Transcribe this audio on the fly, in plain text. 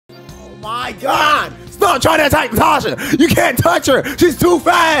my god! Stop trying to attack Natasha! You can't touch her! She's too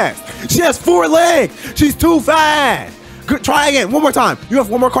fast! She has 4 legs! She's too fast! Good, try again, one more time. You have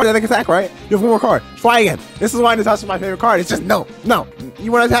one more card that I can attack, right? You have one more card. Try again. This is why Natasha's my favorite card. It's just no.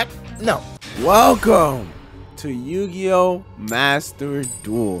 You want to attack? No. Welcome to Yu-Gi-Oh! Master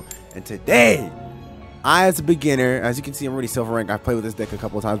Duel. And today, I, as a beginner, as you can see, I'm already silver rank. I've played with this deck a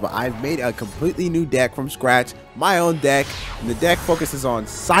couple of times, but I've made a completely new deck from scratch, my own deck. And the deck focuses on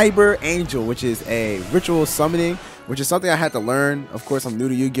Cyber Angel, which is a ritual summoning, which is something I had to learn. Of course, I'm new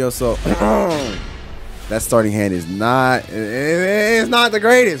to Yu-Gi-Oh! So that starting hand is not the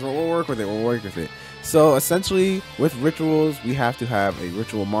greatest, but we'll work with it. So essentially, with rituals, we have to have a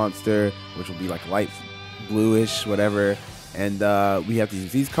ritual monster, which will be like light bluish, whatever. And we have to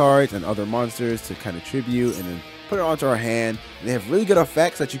use these cards and other monsters to kind of tribute and then put it onto our hand. And they have really good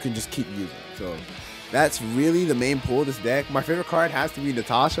effects that you can just keep using. So that's really the main pull of this deck. My favorite card has to be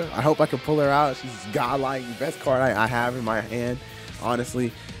Natasha. I hope I can pull her out. She's godlike, the best card I have in my hand,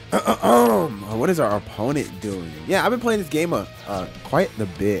 honestly. What is our opponent doing? Yeah, I've been playing this game quite a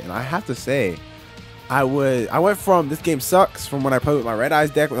bit, and I have to say, I went from this game sucks from when I played with my Red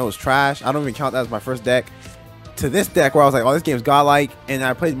Eyes deck when it was trash. I don't even count that as my first deck, to this deck where I was like, oh, this game's godlike, and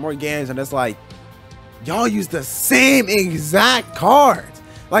I played more games and it's like, y'all use the same exact cards.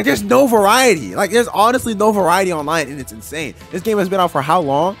 Like, there's no variety. Like, there's honestly no variety online, and it's insane. This game has been out for how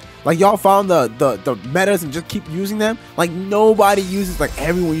long? Like, y'all found the metas and just keep using them. Like, nobody uses, like,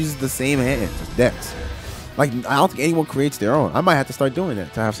 everyone uses the same hands as decks. Like, I don't think anyone creates their own. I might have to start doing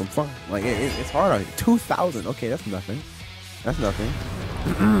that to have some fun. Like, it's hard on here. 2,000. Okay, that's nothing. That's nothing.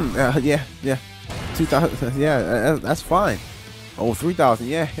 Yeah. 2,000. Yeah, that's fine. Oh, 3,000.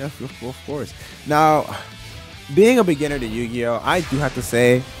 Yeah, of course. Now, being a beginner to Yu-Gi-Oh, I do have to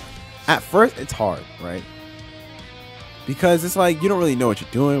say, at first it's hard, right? Because it's like you don't really know what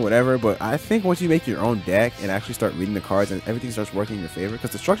you're doing, whatever. But I think once you make your own deck and actually start reading the cards and everything starts working in your favor,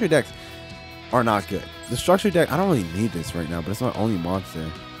 because the structure decks are not good. The structure deck, I don't really need this right now, but it's my only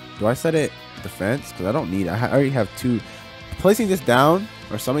monster. Do I set it defense? Because I don't need it. I already have 2. Placing this down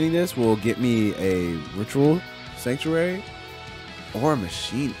or summoning this will get me a ritual sanctuary or a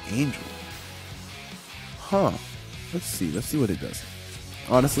machine angel. Huh. Let's see what it does.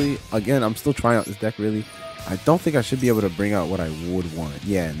 Honestly, again, I'm still trying out this deck really. I don't think I should be able to bring out what I would want.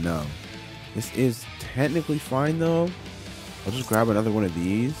 Yeah, no. This is technically fine though. I'll just grab another one of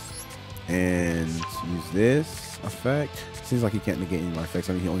these and use this effect. Seems like he can't negate any of my effects.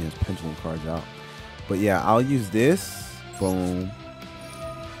 I mean, he only has pendulum cards out. But yeah, I'll use this. Boom.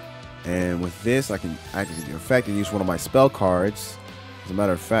 And with this, I can activate the effect and use one of my spell cards. As a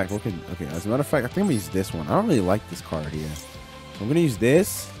matter of fact, as a matter of fact, I think I'm gonna use this one. I don't really like this card here. So I'm gonna use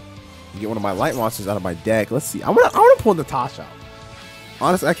this and get one of my light monsters out of my deck. Let's see. I wanna pull Natasha out.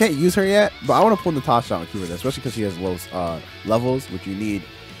 Honestly, I can't use her yet, but I want to pull Natasha out and keep her there, especially because she has low levels, which you need.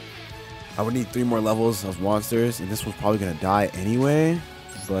 I would need 3 more levels of monsters, and this one's probably gonna die anyway.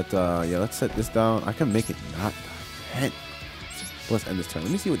 But yeah, let's set this down. I can make it not die. Let's end this turn.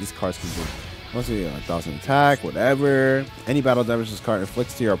 Let me see what these cards can do. Let's see, 1,000 attack, whatever. Any battle damage this card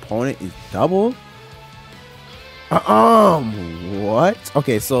inflicts to your opponent is double. What?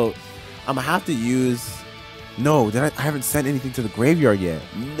 Okay, so I'm gonna have to use. No, I haven't sent anything to the graveyard yet.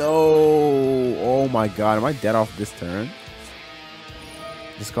 No. Oh my god, am I dead off this turn?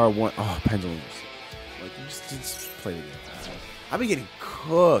 Discard 1. Oh, pendulums. Like, just play the game. I've been getting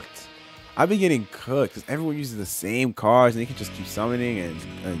cooked. Because everyone uses the same cards and they can just keep summoning and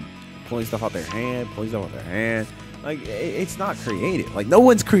pulling stuff out their hand. Like, it's not creative. Like, no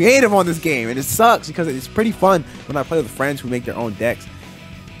one's creative on this game, and it sucks because it's pretty fun when I play with friends who make their own decks.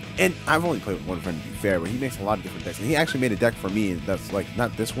 And I've only played with one friend, to be fair, but he makes a lot of different decks. And he actually made a deck for me that's like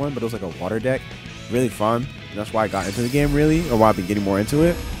not this one, but it was like a water deck. Really fun. And that's why I got into the game, really, or why I've been getting more into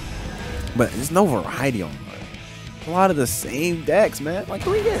it. But there's no variety on it. A lot of the same decks, man. Like,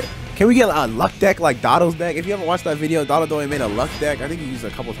 can we get a luck deck like Dotto's deck? If you haven't watched that video, Dotto made a luck deck. I think he used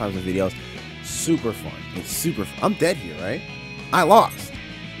it a couple times in videos. Super fun. It's super fun. I'm dead here, right? I lost.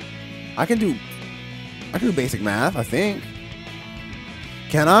 I can do basic math, I think.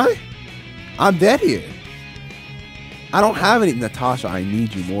 Can I? I'm dead here. I don't have any. Natasha, I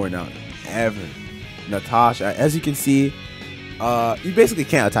need you more now than ever. Natasha, as you can see, you basically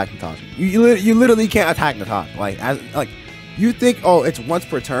can't attack Natasha. You literally can't attack Natasha. Like you think, oh, it's once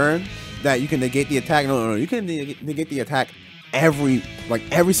per turn that you can negate the attack. No. You can negate the attack every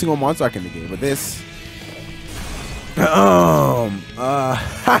single monster I can negate. But this,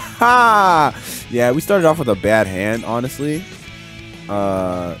 yeah, we started off with a bad hand, honestly.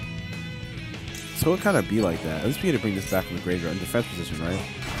 So it kind of be like that. Let's be able to bring this back from the graveyard in defense position, right?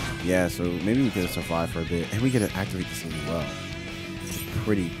 Yeah, so maybe we can survive for a bit. And we can activate this as well. It's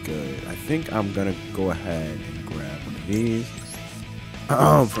pretty good. I think I'm going to go ahead and grab one of these.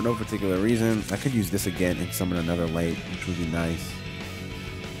 For no particular reason. I could use this again and summon another light, which would be nice.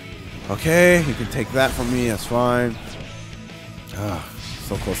 Okay, you can take that from me. That's fine.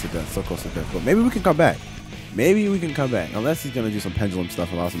 So close to death. So close to death. But maybe we can come back. Maybe we can come back. Unless he's going to do some pendulum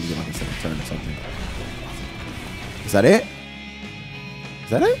stuff. Allows him to get like a second turn or something. Is that it? Is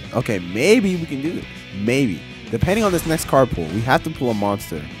that it? Okay, maybe we can do this. Maybe. Depending on this next card pull, we have to pull a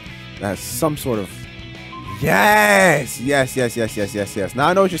monster that has some sort of... Yes! Yes, yes, yes, yes, yes, yes. Now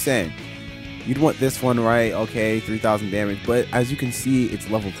I know what you're saying. You'd want this one, right? Okay, 3,000 damage. But as you can see, it's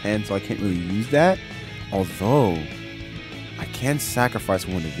level 10, so I can't really use that. Although, I can sacrifice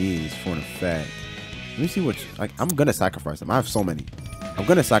one of these for an effect. Let me see which... Like, I'm going to sacrifice them. I have so many. I'm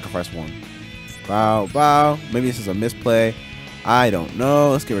going to sacrifice one. Bow, bow. Maybe this is a misplay. I don't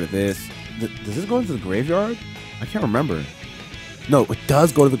know. Let's get rid of this. Does this go into the graveyard? I can't remember. No, it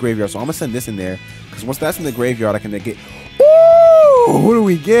does go to the graveyard. So I'm going to send this in there. Because once that's in the graveyard, I can get... Ooh! Who do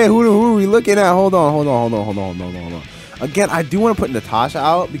we get? Who are we looking at? Hold on. Again, I do want to put Natasha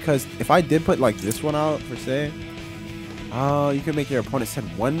out. Because if I did put like this one out, per se... you can make your opponent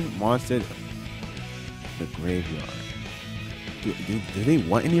send one monster to the graveyard. Do they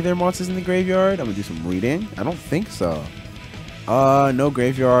want any of their monsters in the graveyard? I'm going to do some reading. I don't think so. No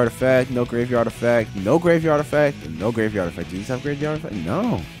graveyard effect, no graveyard effect, no graveyard effect, and no graveyard effect. Do these have graveyard effect?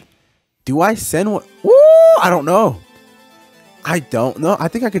 No. Do I send one? Woo! I don't know. I don't know. I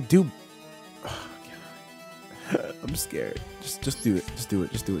think I could do... Oh, God. I'm scared. Just do it. Just do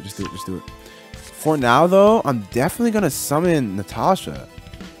it. For now, though, I'm definitely going to summon Natasha.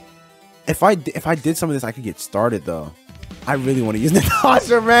 If I did some of this, I could get started, though. I really want to use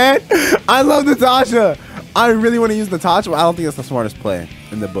Natasha, man. I love Natasha. I really want to use Natasha, but I don't think that's the smartest play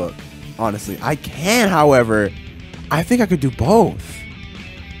in the book. Honestly, I can, however, I think I could do both.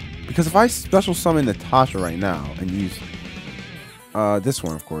 Because if I special summon Natasha right now and use this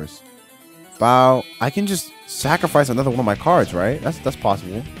one, of course, bow, I can just sacrifice another one of my cards, right? That's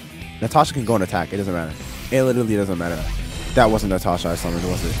possible. Natasha can go and attack. It doesn't matter. It literally doesn't matter. That wasn't Natasha I summoned,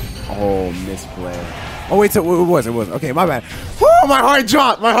 was it? Oh, misplay. Oh, wait, so it was. Okay, my bad. Woo, my heart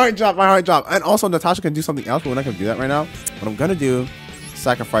dropped. And also, Natasha can do something else, but we're not going to do that right now. What I'm going to do,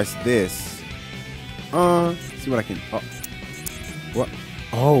 sacrifice this. See what I can... Oh, what?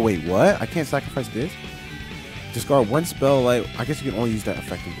 Oh, wait, what? I can't sacrifice this? Discard one spell, like... I guess you can only use that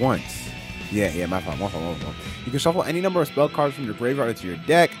effect once. Yeah, my fault. You can shuffle any number of spell cards from your graveyard into your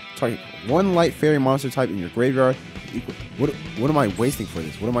deck. Target one light fairy monster type in your graveyard. What am I wasting for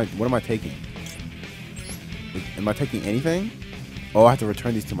this? What am I taking? Am I taking anything? Oh, I have to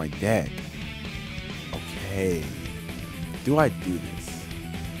return these to my deck. Okay. Do I do this?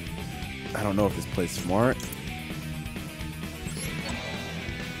 I don't know if this plays smart.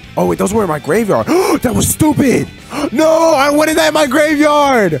 Oh, wait, those were in my graveyard. That was stupid. No, I wanted that in my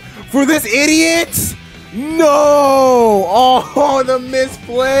graveyard. For this idiot? No. Oh, the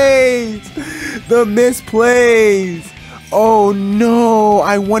misplays. Oh, no.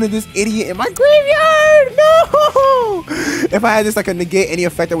 I wanted this idiot in my graveyard. No. If I had this, I could negate any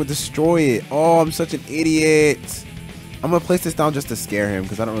effect that would destroy it. Oh, I'm such an idiot. I'm going to place this down just to scare him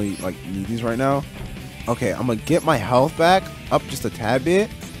because I don't really need these right now. Okay, I'm going to get my health back up just a tad bit.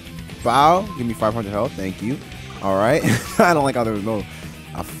 Bow. Give me 500 health. Thank you. All right. I don't like how there was no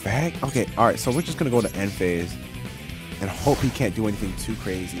effect. Okay. All right. So we're just going to go to end phase and hope he can't do anything too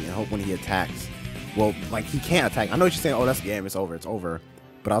crazy and hope when he attacks. Well, like, he can't attack. I know what you're saying. Oh, that's the game. It's over.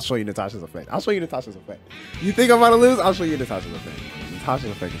 But I'll show you Natasha's effect. You think I'm about to lose? I'll show you Natasha's effect. Natasha's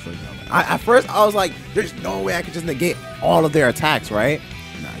effect is so dumb. At first, I was like, there's no way I could just negate all of their attacks, right?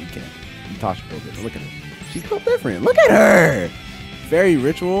 Nah, you can't. Natasha built different. Look at her. She's built different. Look at her. Fairy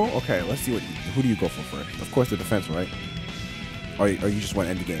ritual. Okay, let's see who do you go for first? Of course, the defense, right? Or you just want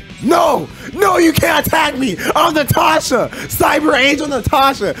to end the game? No, you can't attack me. I'm Natasha, Cyber Angel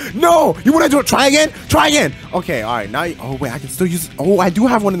Natasha. No, you want to do it? Try again. Okay, all right. Now, oh wait, I can still use. Oh, I do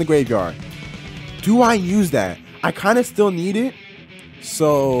have one in the graveyard. Do I use that? I kind of still need it,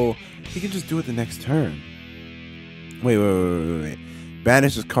 so he can just do it the next turn. Wait.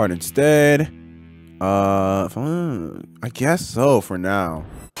 Banish this card instead. I guess so for now.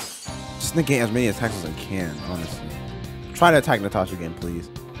 Just negate as many attacks as I can, honestly. Try to attack Natasha again, please.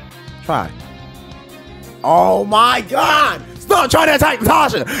 Try. Oh my God! Stop trying to attack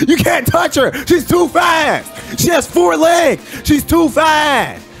Natasha! You can't touch her! She's too fast! She has 4 legs! She's too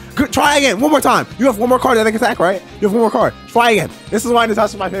fast! Good, try again, one more time. You have one more card that I can attack, right? You have one more card. Try again. This is why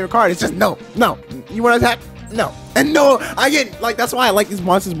Natasha's my favorite card. It's just no. You want to attack? No. And no, I get, like, that's why I like these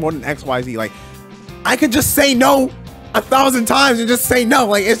monsters more than XYZ. Like, I could just say no 1,000 times and just say no.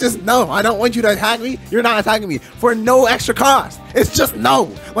 Like, it's just no. I don't want you to attack me. You're not attacking me for no extra cost. It's just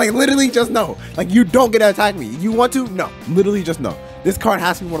no. Like, literally just no. Like, you don't get to attack me. You want to? No. Literally just no. This card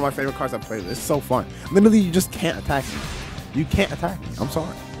has to be one of my favorite cards I've played with. It's so fun. Literally, you just can't attack me. You can't attack me. I'm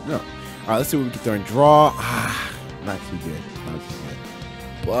sorry. No. All right, let's see what we can throw and draw. Ah, not too good. Not too good.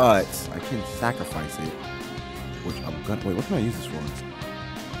 But I can sacrifice it. Which I'm gonna wait. What can I use this for?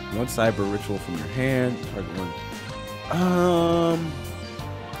 One cyber ritual from your hand. Target one.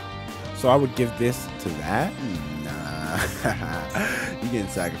 So I would give this to that. Nah, you getting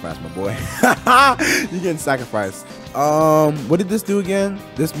sacrificed, my boy. You getting sacrificed. What did this do again?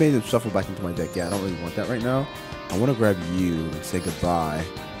 This made it shuffle back into my deck. Yeah, I don't really want that right now. I want to grab you and say goodbye.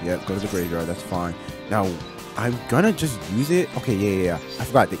 Yep, go to the graveyard. That's fine. Now I'm gonna just use it. Okay, yeah. I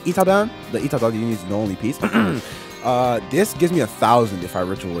forgot the Itadan. The Itadan you use the only piece. This gives me 1,000 if I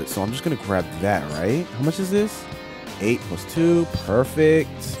ritual it. So I'm just gonna grab that. Right? How much is this? 8 + 2.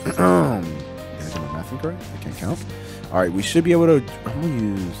 Perfect. Did I get my math incorrect? I can't count. All right, we should be able to. I'm gonna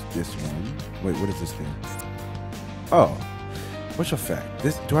use this one. Wait, what is this thing? Oh, which effect?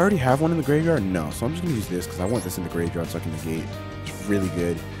 This. Do I already have one in the graveyard? No. So I'm just gonna use this because I want this in the graveyard so I can negate. It's really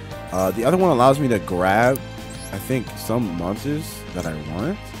good. The other one allows me to grab, I think, some monsters that I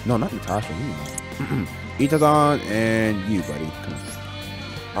want. No, not Natasha. Itadon and you, buddy. Come on.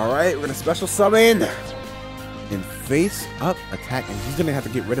 All right, we're gonna special summon and face up attack, and he's gonna have to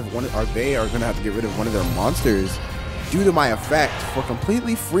get rid of one. Or they are gonna have to get rid of one of their monsters due to my effect for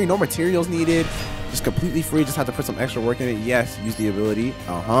completely free. No materials needed. Just completely free. Just have to put some extra work in it. Yes, use the ability.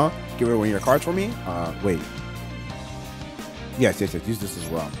 Get rid of one of your cards for me. Wait. Yes. Use this as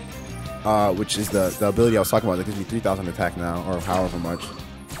well. Which is the ability I was talking about that gives me 3,000 attack now, or however much.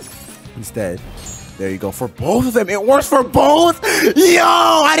 Instead, there you go. For both of them, it works for both. Yo,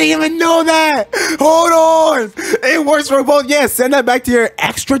 I didn't even know that. Hold on, it works for both. Yeah, send that back to your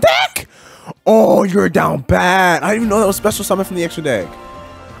extra deck. Oh, you're down bad. I didn't even know that was special summon from the extra deck.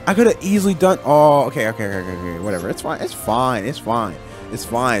 I could have easily done. Oh, okay. Whatever. It's fine.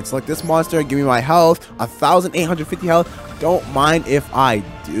 Select this monster. Give me my health. 1,850 health. Don't mind if I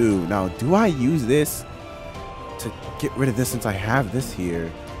do. Now, do I use this to get rid of this since I have this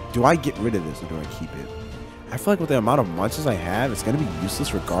here? Do I get rid of this or do I keep it? I feel like with the amount of monsters I have, it's going to be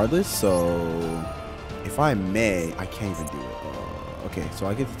useless regardless. So, if I may, I can't even do it. Okay, so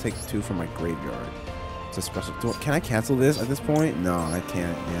I get to take 2 from my graveyard. It's a special. Can I cancel this at this point? No, I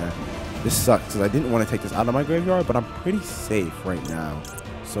can't. Yeah, this sucks because I didn't want to take this out of my graveyard, but I'm pretty safe right now.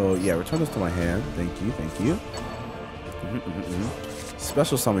 So yeah, return this to my hand. Thank you.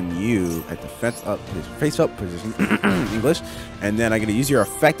 Special summon you at face up position, English, and then I'm gonna use your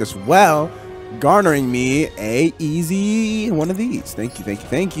effect as well, garnering me a easy one of these. Thank you.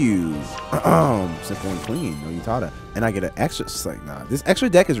 Simple and clean. No Utada. And I get an extra. Like, nah, this extra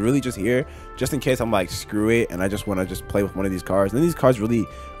deck is really just here just in case I'm like, screw it, and I just want to just play with one of these cards. And these cards really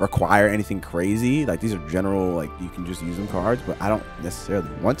require anything crazy. Like, these are general, like, you can just use them cards, but I don't necessarily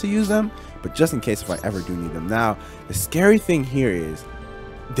want to use them. But just in case if I ever do need them. Now, the scary thing here is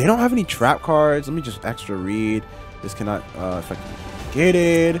they don't have any trap cards. Let me just extra read. This cannot effectively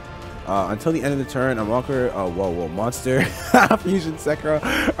gated. Until the end of the turn, a monster, Fusion Sekiro,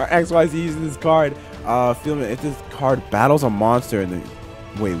 or XYZ using this card. If this card battles a monster, and then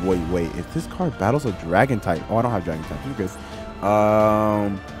wait. If this card battles a dragon type, I don't have dragon type. You're good.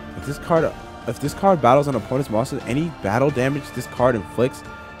 If this card battles an opponent's monster, any battle damage this card inflicts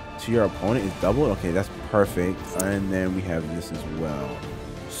to your opponent is doubled. Okay, that's perfect. And then we have this as well.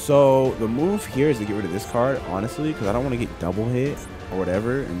 So the move here is to get rid of this card, honestly, because I don't want to get double hit or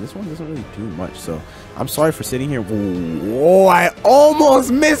whatever, and this one doesn't really do much. So I'm sorry for sitting here. Whoa, I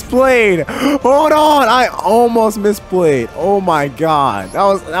almost misplayed. Hold on, I almost misplayed. Oh my god, that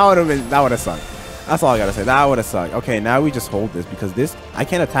would have sucked. That's all I gotta say. That would have sucked. Okay, now we just hold this because this, I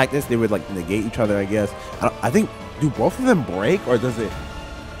can't attack this. They would like negate each other, I guess. I think, do both of them break, or does it?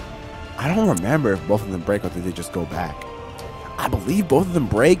 I don't remember if both of them break or did they just go back. I believe both of them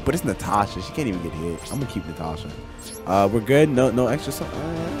break, but it's Natasha. She can't even get hit. I'm gonna keep Natasha. We're good. No extra.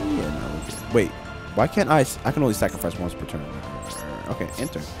 Yeah, no. Wait, why can't I? I can only sacrifice once per turn. Okay,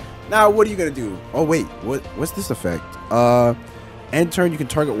 enter. Now, what are you gonna do? Oh wait, what's this effect? End turn, you can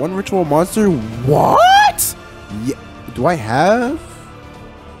target one ritual monster. What? Yeah. Do I have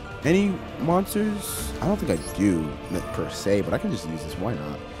any monsters? I don't think I do per se, but I can just use this. Why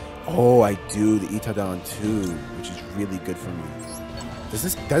not? Oh, I do the Itadan too, which is really good for me.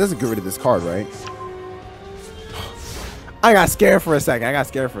 That doesn't get rid of this card, right? I got scared for a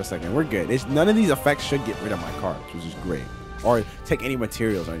second. We're good. None of these effects should get rid of my cards, which is great. Or take any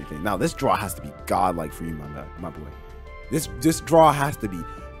materials or anything. Now, this draw has to be godlike for you, my boy. This draw has to be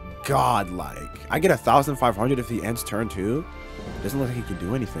godlike. I get 1,500 if he ends turn 2. Doesn't look like he can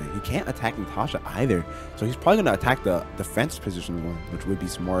do anything. He can't attack Natasha either. So he's probably going to attack the defense position one, which would be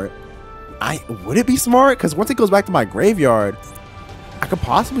smart. Would it be smart? Because once it goes back to my graveyard, I could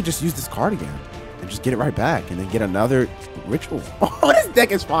possibly just use this card again and just get it right back and then get another ritual. Oh, this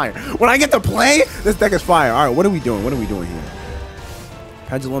deck is fire. When I get to play, this deck is fire. All right, what are we doing? What are we doing here?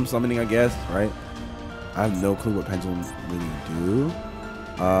 Pendulum summoning, I guess, right? I have no clue what pendulums really do.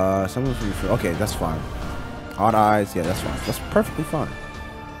 Summon from the... Okay, that's fine. Odd eyes, yeah, that's fine. That's perfectly fine.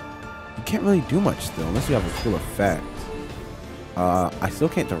 You can't really do much still, unless you have a full effect. I still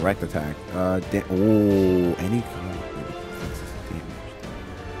can't direct attack. Oh, any kind of damage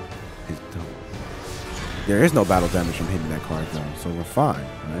is double. There is no battle damage from hitting that card though, so we're fine,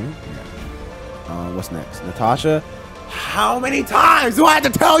 right? Yeah. What's next? Natasha. How many times do I have to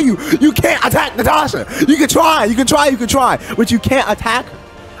tell you? You can't attack Natasha. You can try, but you can't attack her.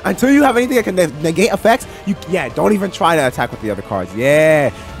 Until you have anything that can negate effects, don't even try to attack with the other cards.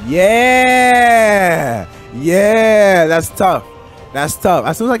 Yeah, that's tough. That's tough.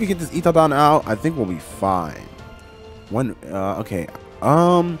 As soon as I can get this Itadon out, I think we'll be fine. Okay.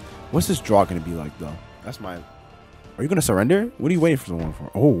 What's this draw gonna be like though? That's my... Are you gonna surrender? What are you waiting for someone for?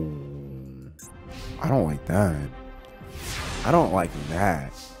 Oh, I don't like that. I don't like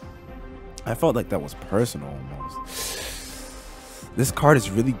that. I felt like that was personal almost. This card is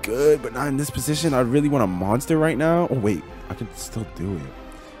really good, but not in this position. I really want a monster right now. Oh, wait. I can still do it.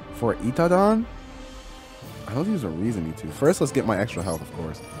 For Itadon? I don't think there's a reason to. First, let's get my extra health, of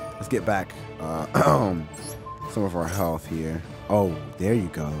course. Let's get back some of our health here. Oh, there you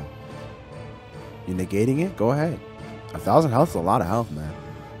go. You're negating it? Go ahead. 1,000 health is a lot of health, man.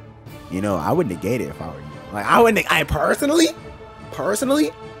 You know, I would negate it if I were you. Like, I wouldn't...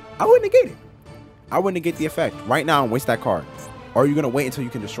 Personally, I wouldn't negate it. I wouldn't negate the effect right now and waste that card. Or are you gonna wait until you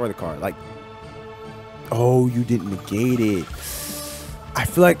can destroy the card? Like, oh, you didn't negate it. I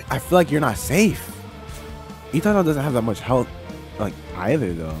feel like you're not safe. Itadon doesn't have that much health, like,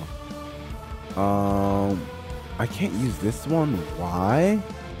 either though. I can't use this one. Why?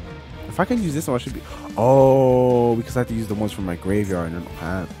 If I can use this one, I should be. Oh, because I have to use the ones from my graveyard and I don't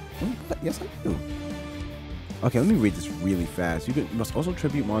have. What? Yes, I do. Okay, let me read this really fast. You must also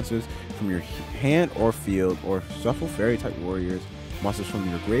tribute monsters from your hand or field, or shuffle fairy-type warriors monsters from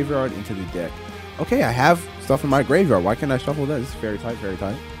your graveyard into the deck. Okay, I have stuff in my graveyard. Why can't I shuffle that? This is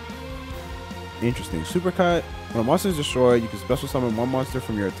fairy-type. Interesting. Supercut. When a monster is destroyed, you can special summon one monster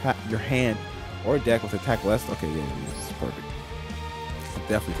from your hand or deck with attack less. Okay, yeah, this is perfect. I'll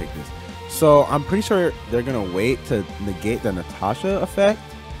definitely take this. So I'm pretty sure they're gonna wait to negate the Natasha effect,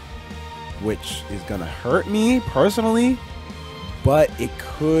 which is gonna hurt me personally, but it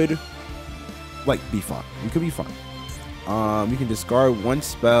could like be fun. You could be fun. You can discard one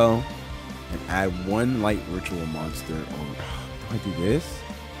spell and add one light ritual monster. Oh, do I do this?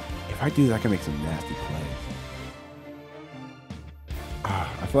 If I do this, I can make some nasty plays.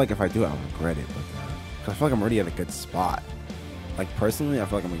 I feel like if I do it, I'll regret it. But I feel like I'm already at a good spot. Like personally, I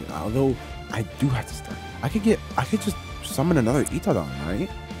feel like I'm. Although I do have to start. I could just summon another Itadon, right?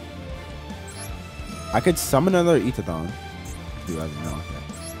 I could summon another Itadon.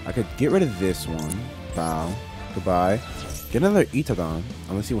 I could get rid of this one. Bow. Goodbye. Get another Itadon.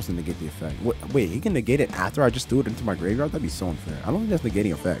 Unless he wants to negate the effect. Wait, he can negate it after I just threw it into my graveyard? That'd be so unfair. I don't think that's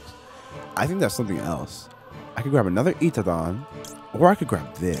negating effects. I think that's something else. I could grab another Itadon. Or I could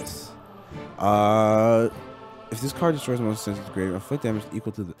grab this. If this card destroys most senses graveyard, inflict damage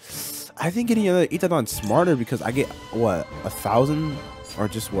equal to the... I think getting another Itadon's smarter because I get, what, 1,000? Or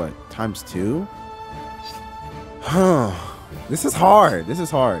just what, times 2? Huh. This is hard.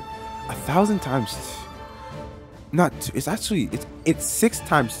 1,000 times... Not two. It's actually... It's 6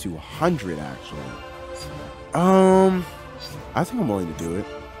 times 200, actually. I think I'm willing to do it.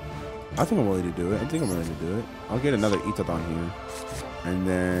 I think I'm willing to do it. I'll get another Itadon here. And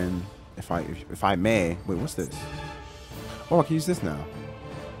then... If I may... Wait, what's this? Oh, I can use this now.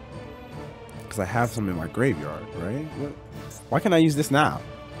 Because I have some in my graveyard, right? What? Why can't I use this now?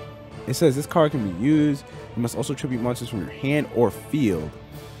 It says this card can be used. You must also tribute monsters from your hand or field.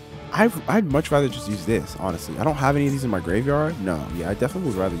 I'd much rather just use this, honestly. I don't have any of these in my graveyard. No, yeah, I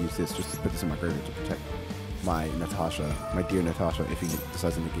definitely would rather use this just to put this in my graveyard to protect my Natasha, my dear Natasha, if he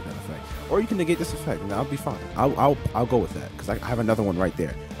decides to negate that effect. Or you can negate this effect, and that'll be fine. I'll go with that because I have another one right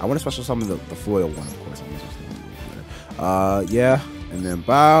there. I want to special summon the foil one, of course. Yeah, and then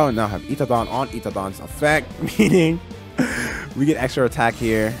bow, and now I have Itadon on Itadon's effect, meaning We get extra attack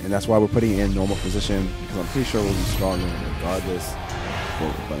here, and that's why we're putting it in normal position, because I'm pretty sure we'll be stronger regardless.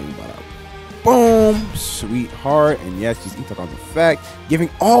 Boom! Sweetheart. And yes, just Itacon's effect. Giving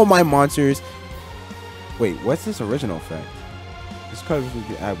all my monsters. Wait, what's this original effect? This card we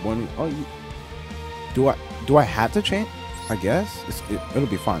can add one. Oh, do I have to chain? I guess it'll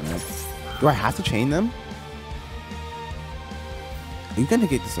be fine, right? Do I have to chain them? You can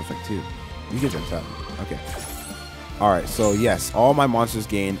negate this effect too. You get them tap. Okay. Alright, so yes, all my monsters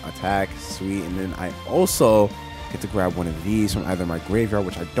gain attack, sweet, and then I also get to grab one of these from either my graveyard,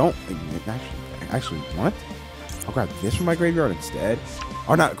 which I don't actually want. I'll grab this from my graveyard instead.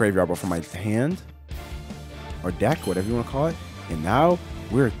 Or not graveyard, but from my hand. Or deck, whatever you want to call it. And now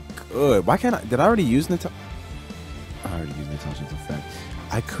we're good. Why can't I? Did I already use Natasha? I already used Natasha's effect.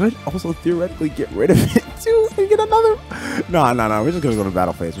 I could also theoretically get rid of it too and get another. No. We're just gonna go to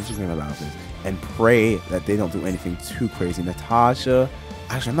battle phase. And pray that they don't do anything too crazy. Natasha.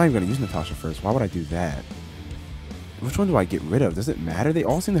 Actually, I'm not even gonna use Natasha first. Why would I do that? Which one do I get rid of? Does it matter? They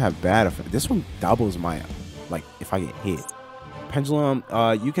all seem to have bad effects. This one doubles my, like, if I get hit. Pendulum.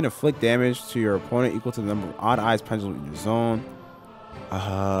 You can inflict damage to your opponent equal to the number of odd eyes pendulum in your zone.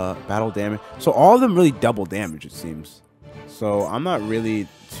 Battle damage. So all of them really double damage, it seems. So I'm not really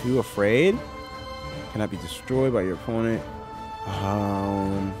too afraid. Cannot be destroyed by your opponent.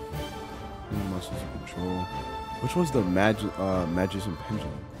 Muscles of control. Which one's the magician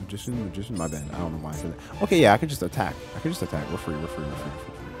pendulum? Magician. My bad. I don't know why I said that. Okay, yeah, I can just attack. We're free.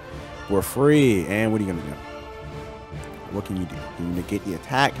 We're free. And what are you gonna do? What can you do? Can you negate the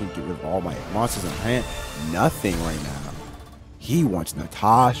attack? Can you get rid of all my monsters in hand? Nothing right now. He wants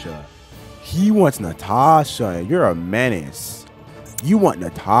Natasha. You're a menace. You want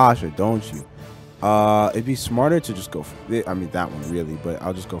Natasha, don't you? It'd be smarter to just go for this. I mean, that one really, but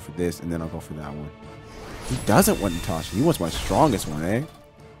I'll just go for this and then I'll go for that one. He doesn't want Natasha. He wants my strongest one, eh?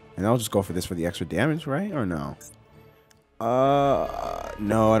 And I'll just go for this for the extra damage, right? Or no?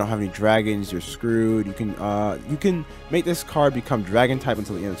 No, I don't have any dragons. You're screwed. You can make this card become dragon type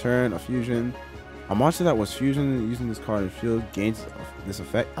until the end of turn. A fusion. A monster that was fusion using this card in field gains this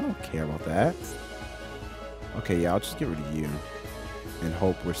effect. I don't care about that. Okay, yeah, I'll just get rid of you and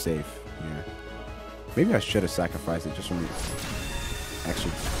hope we're safe here. Maybe I should have sacrificed it just for me.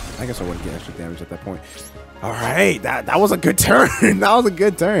 Extra. I guess I wouldn't get extra damage at that point. All right, that was a good turn. That was a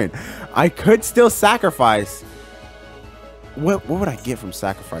good turn. I could still sacrifice. What would I get from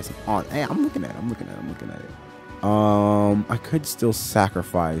sacrificing on? Hey, I'm looking at it. I could still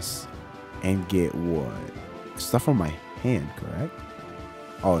sacrifice and get what? Stuff from my hand, correct?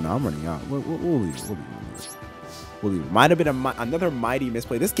 Oh no, I'm running out. We'll leave it. We'll leave it. Might have been another mighty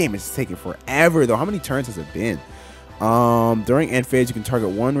misplay. This game is taking forever though. How many turns has it been? During end phase, you can target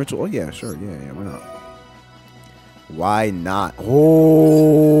one ritual. Oh yeah, sure. Yeah. Why not? Why not?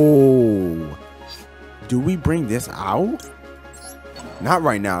 Oh, do we bring this out? Not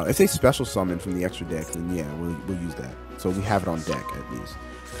right now. If they special summon from the extra deck, then yeah, we'll use that. So we have it on deck at least.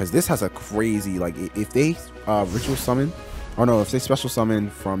 Because this has a crazy, like, if they ritual summon, or no, if they special summon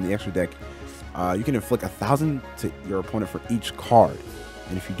from the extra deck, you can inflict 1,000 to your opponent for each card.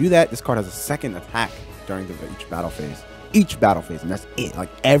 And if you do that, this card has a second attack during each battle phase. And that's it. Like,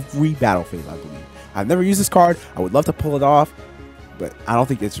 every battle phase, I believe. I've never used this card. I would love to pull it off, but I don't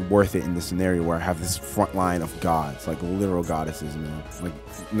think it's worth it in this scenario where I have this front line of gods, like literal goddesses, man. Like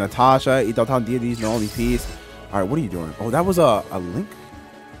Natasha, Itotan deities, the only piece. All right, what are you doing? Oh, that was a link?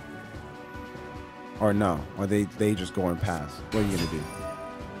 Or no? Or they just go and pass? What are you gonna do?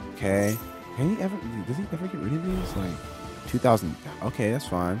 Okay. Does he ever get rid of these? Like 2,000. Okay, that's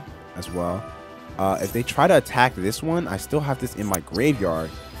fine as well. If they try to attack this one, I still have this in my graveyard,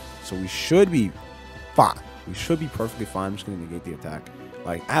 so we should be fine. We should be perfectly fine. I'm just gonna negate the attack,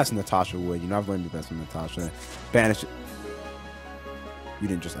 like as Natasha would. You know, I've learned the best from Natasha. Banish it. You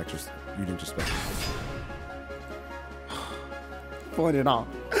didn't just special. Pulling it off.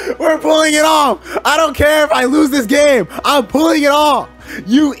 We're pulling it off. I don't care if I lose this game. I'm pulling it off.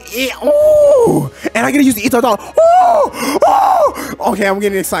 Oh, and I gotta use the Itotan. Oh. Okay, I'm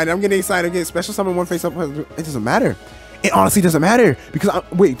getting excited. I'm getting special summon one face up. It doesn't matter. It honestly doesn't matter because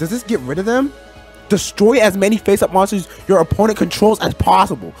wait, does this get rid of them? Destroy as many face-up monsters your opponent controls as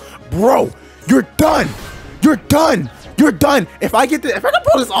possible. Bro, you're done. If I can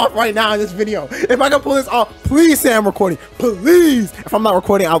pull this off right now in this video, if I can pull this off, please say I'm recording. Please. If I'm not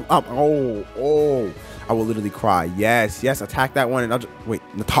recording, I will literally cry. Yes, attack that one and I'll just wait.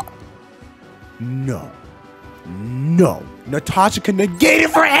 No. Natasha can negate it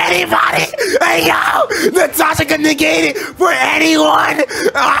for anybody. Hey yo, Natasha can negate it for anyone.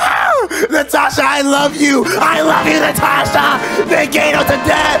 Natasha, I love you. I love you, Natasha. Negate him to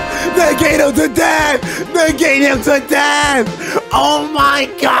death. Negate him to death. Negate him to death. Oh my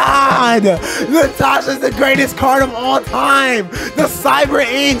God. Natasha's the greatest card of all time. The Cyber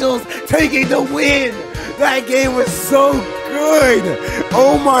Angels taking the win. That game was so good.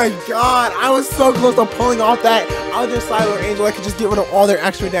 Oh my God. I was so close to pulling off that other Cyber Angel. I could just get rid of all their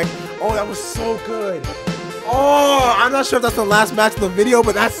extra deck. Oh, that was so good. Oh, I'm not sure if that's the last match of the video,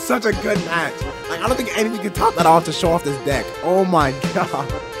 but that's such a good match. Like, I don't think anything can top that off to show off this deck. Oh my God.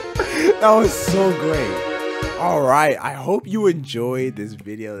 That was so great. All right. I hope you enjoyed this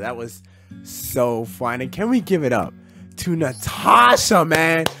video. That was so fun. And can we give it up to Natasha,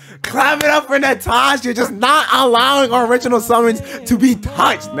 man? Clap it up for Natasha, just not allowing our original summons to be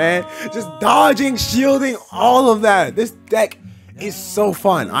touched, man. Just dodging, shielding, all of that. This deck is so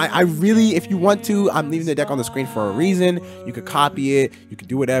fun. I really, if you want to, I'm leaving the deck on the screen for a reason. You could copy it, you could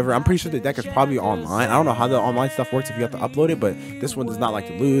do whatever. I'm pretty sure the deck is probably online. I don't know how the online stuff works if you have to upload it, but this one does not like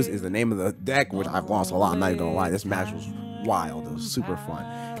to lose is the name of the deck, which I've lost a lot. I'm not even gonna lie. This match was wild. It was super fun.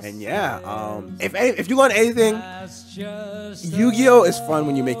 And yeah, if you learn anything, Yu-Gi-Oh is fun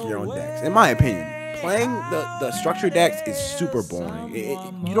when you make your own decks. In my opinion, playing the structured decks is super boring.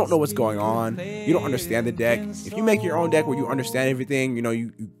 You don't know what's going on. You don't understand the deck. If you make your own deck where you understand everything, you know,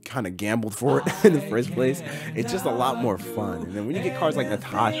 you kind of gambled for it in the first place. It's just a lot more fun. And then when you get cards like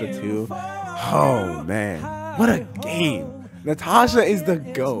Natasha too, oh man, what a game! Natasha is the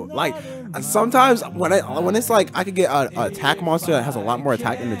GOAT. Like, sometimes when it's like I could get an attack monster that has a lot more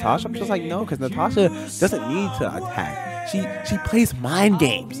attack than Natasha, I'm just like, no, because Natasha doesn't need to attack. She plays mind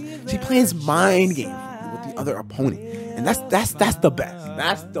games. She plays mind games with the other opponent, and that's the best.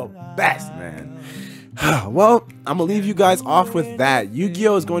 That's the best, man. Well, I'm gonna leave you guys off with that.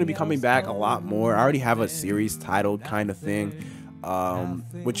 Yu-Gi-Oh is going to be coming back a lot more. I already have a series titled kind of thing,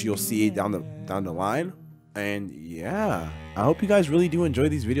 which you'll see down the line. And yeah, I hope you guys really do enjoy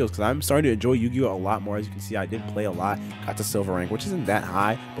these videos, because I'm starting to enjoy Yu-Gi-Oh a lot more. As you can see, I did play a lot, got to silver rank, which isn't that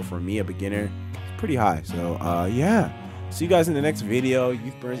high, but for me, a beginner, it's pretty high. So yeah, see you guys in the next video.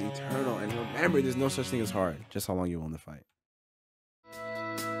 Youth Burns Eternal, and remember, there's no such thing as hard, just how long you're willing to fight.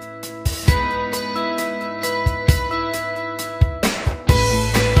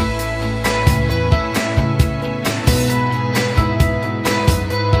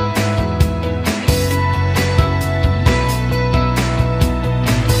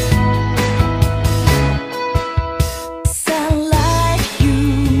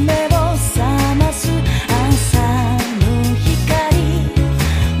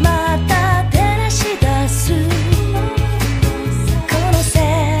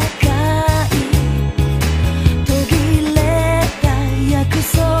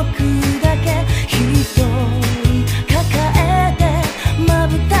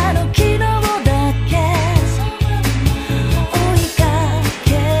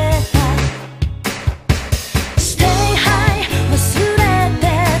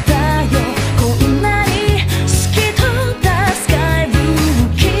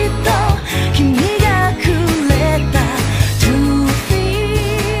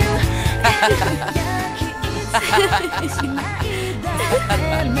 Ha ha ha ha.